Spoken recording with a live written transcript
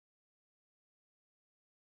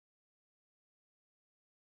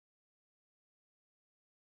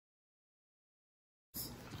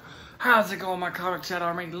How's it going, my comic chat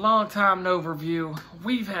army? Long time no review.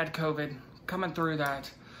 We've had COVID, coming through that.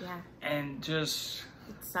 Yeah. And just...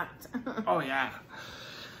 It sucked. Oh, yeah.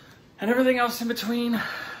 And everything else in between.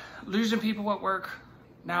 Losing people at work.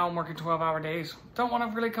 Now I'm working 12-hour days. Don't want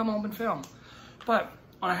to really come home and film. But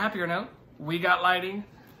on a happier note, we got lighting.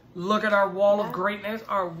 Look at our wall of greatness.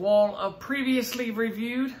 Our wall of previously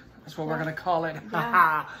reviewed. That's what we're going to call it.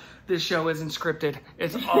 Haha. This show isn't scripted.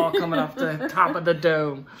 It's all coming off the top of the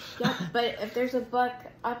dome. Yep, but if there's a book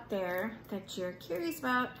up there that you're curious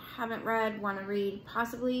about, haven't read, want to read,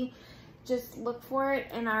 possibly, just look for it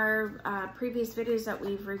in our previous videos that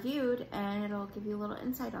we've reviewed, and it'll give you a little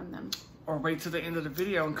insight on them. Or wait till the end of the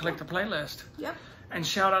video and click the playlist. Yep. And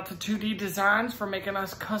shout out to 2D Designs for making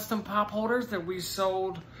us custom pop holders that we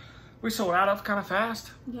sold out of kind of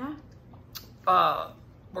fast. Yeah.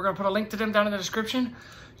 We're going to put a link to them down in the description.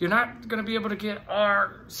 You're not going to be able to get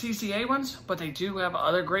our CCA ones, but they do have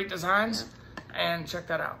other great designs, and check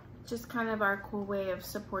that out. Just kind of our cool way of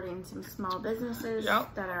supporting some small businesses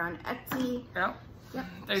that are on Etsy. Yep.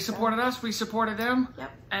 They supported us, we supported them,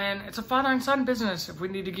 and it's a father and son business if we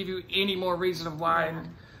need to give you any more reason of why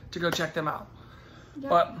to go check them out.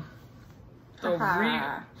 But the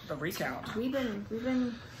recount.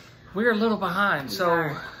 We're a little behind, so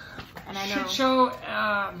and I know.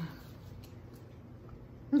 Shitshow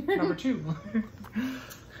number 2.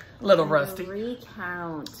 Little rusty.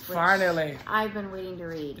 Recount. Finally. I've been waiting to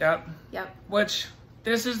read. Yep. Yep. Which,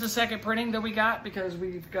 this is the second printing that we got because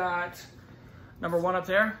we've got number 1 up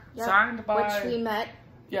there. Signed by... Which we met.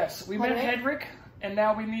 Yes, we met Hedrick, and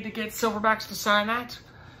now we need to get Silverbacks to sign that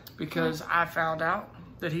because I found out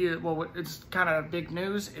that it's kind of big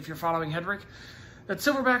news if you're following Hedrick, that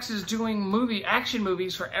Silverbacks is doing action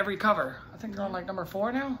movies for every cover. I think they're on like number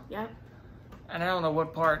 4 now. Yep. And I don't know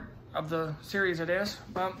what part of the series it is,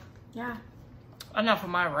 but enough of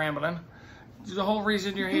my rambling. The whole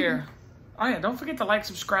reason you're here. Oh yeah, don't forget to like,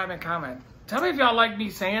 subscribe, and comment. Tell me if y'all like me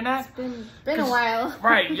saying that. It's been a while.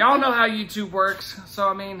 Right, y'all know how YouTube works, so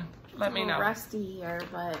I mean, let me know. Rusty here,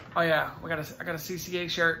 but oh yeah, I got a CCA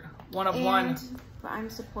shirt, one of one. I'm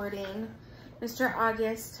supporting Mr.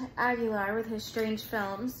 August Aguilar with his strange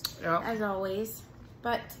films, as always.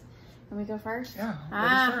 But let me go first.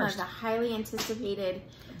 Yeah, first. The highly anticipated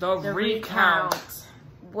the Recount.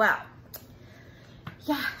 Well,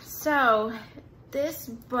 yeah. So this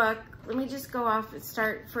book, let me just go off and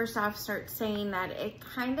start saying that it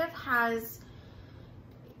kind of has,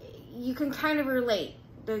 you can kind of relate.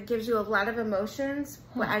 It gives you a lot of emotions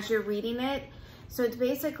as you're reading it. So it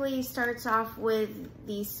basically starts off with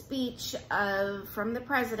the speech from the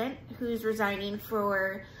president who's resigning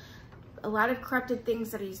for a lot of corrupted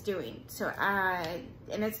things that he's doing. So,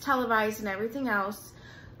 and it's televised and everything else.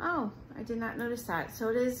 Oh, I did not notice that.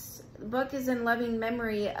 So the book is in loving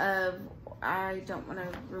memory of, I don't want to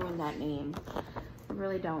ruin that name. I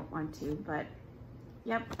really don't want to, but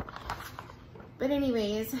yep. But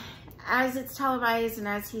anyways, as it's televised and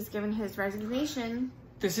as he's given his resignation.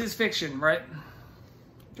 This is fiction, right?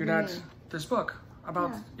 You're not, this book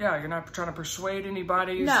about, you're not trying to persuade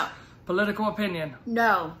anybody's political opinion.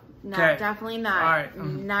 No, definitely not. All right.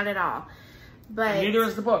 Not at all. But and neither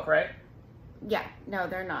is the book, right? Yeah, no,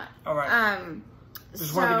 they're not. All right.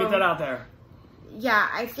 Just wanted to get that out there. Yeah,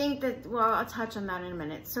 I think that, well, I'll touch on that in a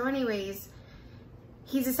minute. So anyways,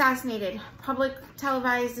 he's assassinated. Public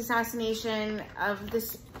televised assassination of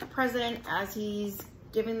this president as he's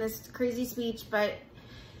giving this crazy speech. But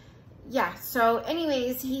yeah, so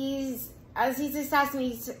anyways, he's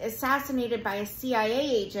assassinated by a CIA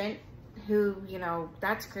agent who, you know,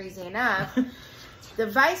 that's crazy enough. The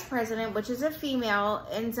vice president, which is a female,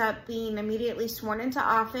 ends up being immediately sworn into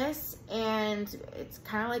office, and it's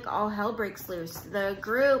kind of like all hell breaks loose. The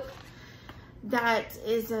group that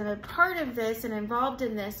is a part of this and involved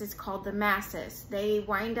in this is called the Masses. They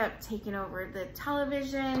wind up taking over the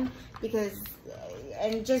television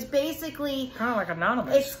and just basically... Kind of like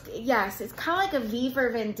Anonymous. It's kind of like a V for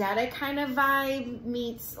Vendetta kind of vibe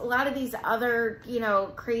meets a lot of these other, you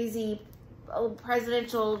know, crazy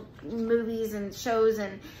presidential movies and shows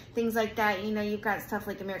and things like that. You know, you've got stuff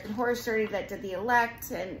like American Horror Story that did The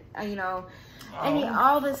Elect and, you know,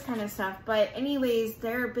 all this kind of stuff. But anyways,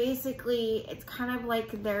 they're basically, it's kind of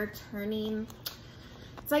like they're turning,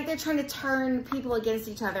 it's like they're trying to turn people against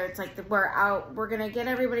each other. It's like we're going to get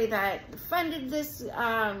everybody that funded this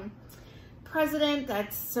president,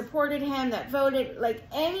 that supported him, that voted, like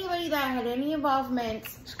anybody that had any involvement.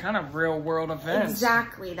 It's kind of real world events.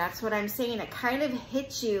 Exactly, that's what I'm saying. It kind of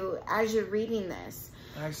hits you as you're reading this.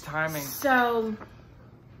 Nice timing. So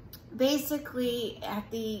basically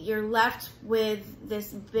you're left with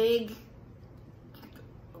this big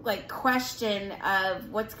like question of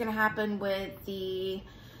what's going to happen with the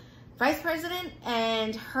vice president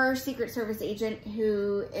and her Secret Service agent,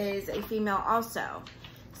 who is a female also.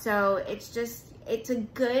 So it's a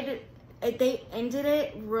good, they ended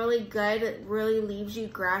it really good. It really leaves you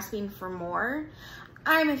grasping for more.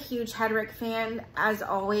 I'm a huge Hedrick fan, as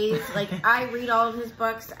always. Like, I read all of his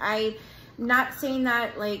books. I'm not saying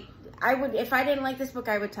that, like, I would, if I didn't like this book,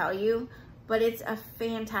 I would tell you. But it's a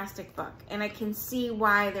fantastic book. And I can see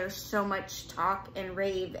why there's so much talk and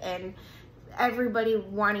rave and everybody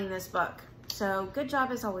wanting this book. So, good job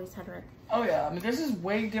as always, Hedrick. Oh, yeah. I mean, this is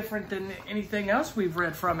way different than anything else we've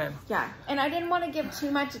read from him. Yeah. And I didn't want to give too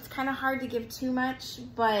much. It's kind of hard to give too much.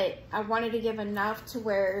 But I wanted to give enough to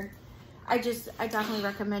where... I definitely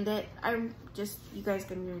recommend it. You guys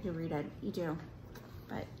need to read it. You do.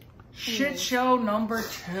 But Shitshow number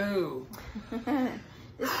 2.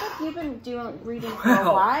 This book you've been reading for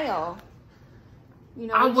a while. You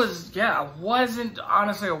know, I wasn't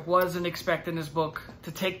expecting this book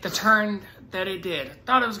to take the turn that it did.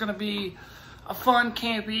 Thought it was gonna be a fun,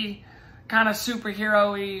 campy, kind of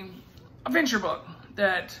superhero-y adventure book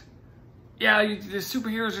that, yeah, the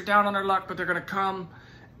superheroes are down on their luck, but they're gonna come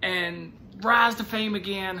and rise to fame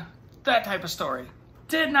again, that type of story.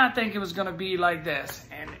 Did not think it was going to be like this,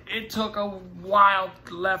 and it took a wild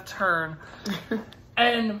left turn.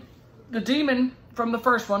 And the demon from the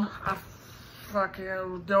first one, I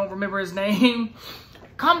fucking don't remember his name,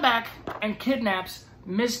 come back and kidnaps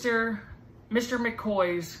Mr.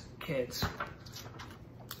 McCoy's kids.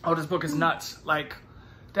 Oh, this book is nuts. Like,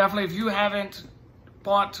 definitely if you haven't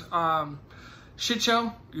bought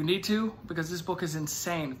Shitshow, you need to, because this book is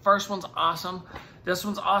insane. First one's awesome. This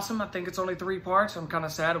one's awesome. I think it's only 3 parts. I'm kind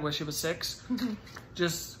of sad. I wish it was 6.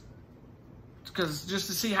 just to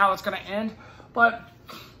see how it's going to end. But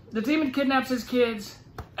the demon kidnaps his kids,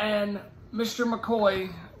 and Mr.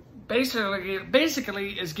 McCoy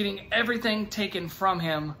basically is getting everything taken from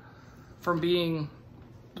him from being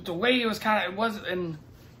the way he was it was in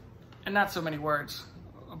not so many words,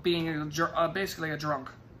 being basically a drunk.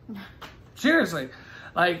 Seriously,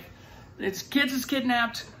 like, kids is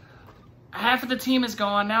kidnapped, half of the team is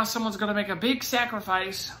gone, now someone's going to make a big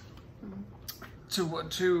sacrifice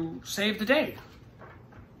to save the day.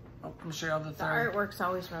 Oh, I'm going to show you all the third. The artwork's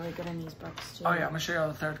always really good in these books, too. Oh, yeah, I'm going to show you all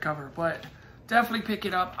the third cover, but definitely pick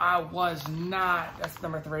it up. I was not, that's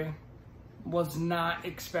number 3, was not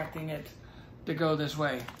expecting it to go this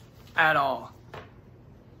way at all.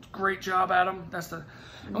 Great job, Adam.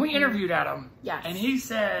 And we interviewed Adam. Yes. And he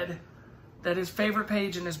said that his favorite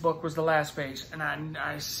page in this book was the last page, and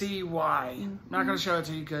I see why. I'm not going to show it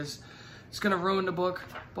to you because it's going to ruin the book,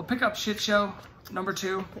 but pick up Shitshow number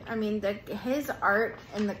 2. I mean, his art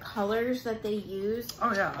and the colors that they use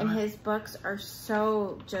in his books are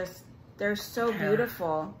they're so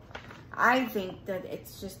beautiful. I think that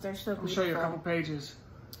it's just, they're so beautiful. I'll show you a couple pages.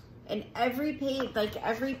 And every page, like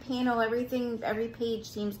every panel, every page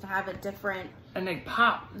seems to have a different... And they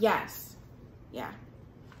pop. Yes. Yeah.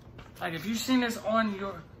 Like, if you've seen this on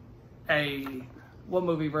your... what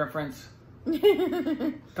movie reference?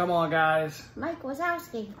 Come on, guys. Mike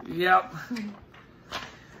Wazowski. Yep.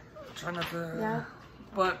 Try not to... Yeah.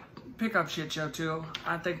 But pick up Shitshow, too.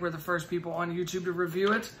 I think we're the first people on YouTube to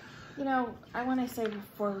review it. You know, I want to say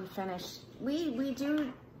before we finish, we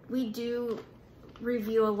do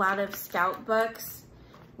review a lot of Scout books.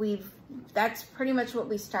 That's pretty much what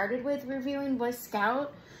we started with reviewing, was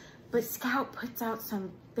Scout. But Scout puts out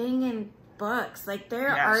some banging books. Like, their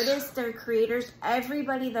artists, their creators,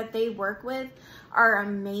 everybody that they work with are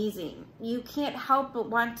amazing. You can't help but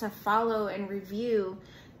want to follow and review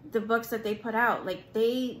the books that they put out. Like,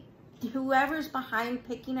 whoever's behind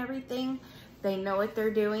picking everything, they know what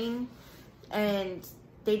they're doing, and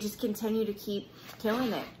they just continue to keep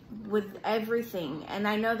killing it with everything. And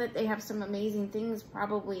I know that they have some amazing things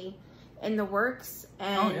probably in the works.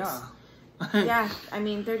 And yeah, I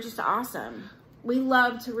mean, they're just awesome. We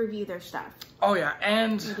love to review their stuff. Oh yeah,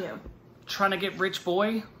 and we do. Trying to get Rich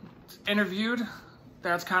Boy interviewed.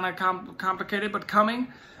 That's kind of complicated, but coming.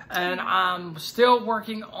 And I'm still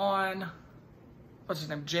working on, what's his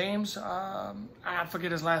name? James. I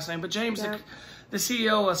forget his last name, but James, the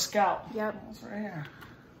CEO of Scout. Yep. That's right here.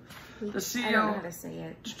 The CEO. I don't know how to say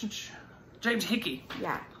it. James Hickey.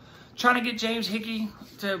 Yeah. Trying to get James Hickey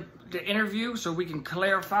to interview so we can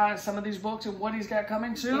clarify some of these books and what he's got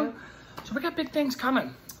coming soon. So we got big things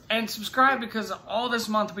coming. And subscribe, because all this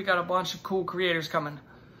month we got a bunch of cool creators coming.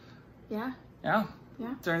 Yeah. Yeah.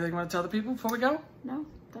 Yeah. Is there anything you want to tell the people before we go? No,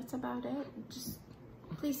 that's about it. Just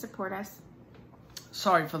please support us.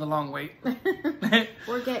 Sorry for the long wait.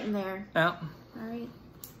 We're getting there. Yeah. All right.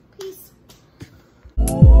 Peace.